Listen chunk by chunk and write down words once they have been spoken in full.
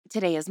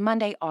Today is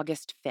Monday,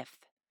 August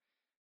 5th.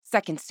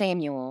 2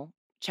 Samuel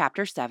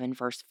chapter 7,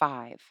 verse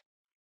 5.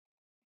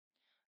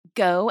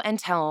 Go and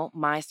tell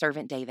my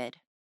servant David,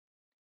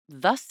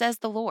 thus says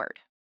the Lord,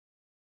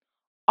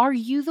 are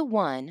you the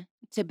one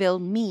to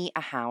build me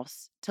a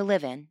house to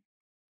live in?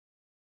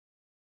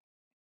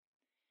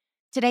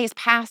 Today's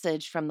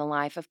passage from the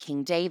life of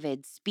King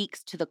David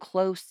speaks to the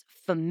close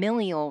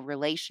familial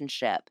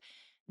relationship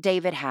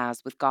David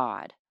has with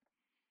God.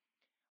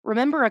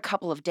 Remember a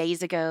couple of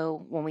days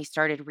ago when we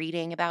started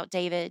reading about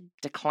David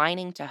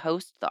declining to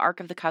host the Ark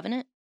of the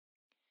Covenant?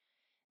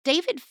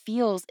 David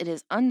feels it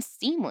is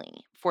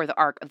unseemly for the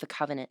Ark of the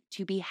Covenant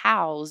to be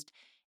housed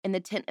in the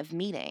tent of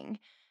meeting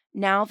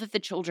now that the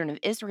children of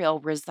Israel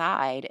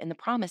reside in the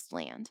promised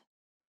land.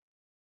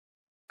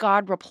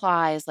 God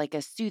replies like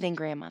a soothing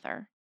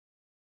grandmother,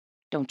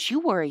 don't you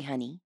worry,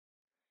 honey.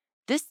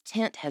 This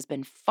tent has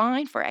been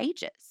fine for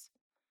ages.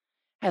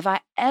 Have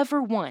I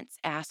ever once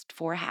asked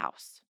for a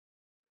house?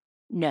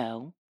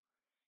 No.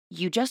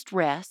 You just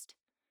rest,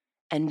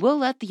 and we'll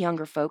let the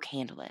younger folk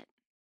handle it.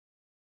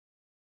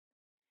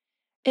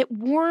 It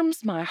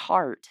warms my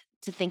heart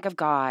to think of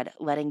God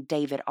letting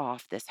David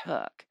off this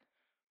hook.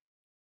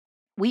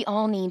 We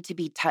all need to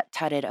be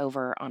tutted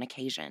over on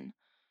occasion.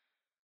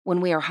 When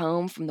we are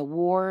home from the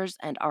wars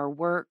and our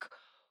work,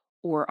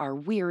 or are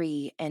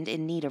weary and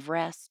in need of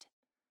rest,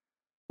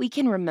 we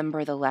can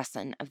remember the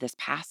lesson of this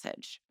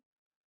passage.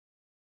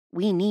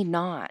 We need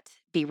not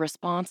be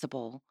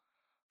responsible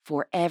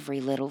for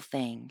every little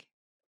thing.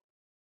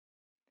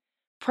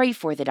 Pray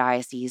for the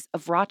Diocese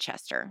of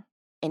Rochester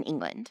in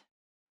England.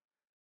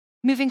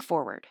 Moving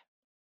forward,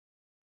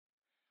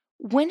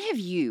 when have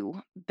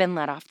you been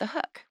let off the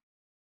hook?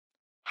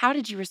 How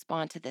did you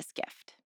respond to this gift?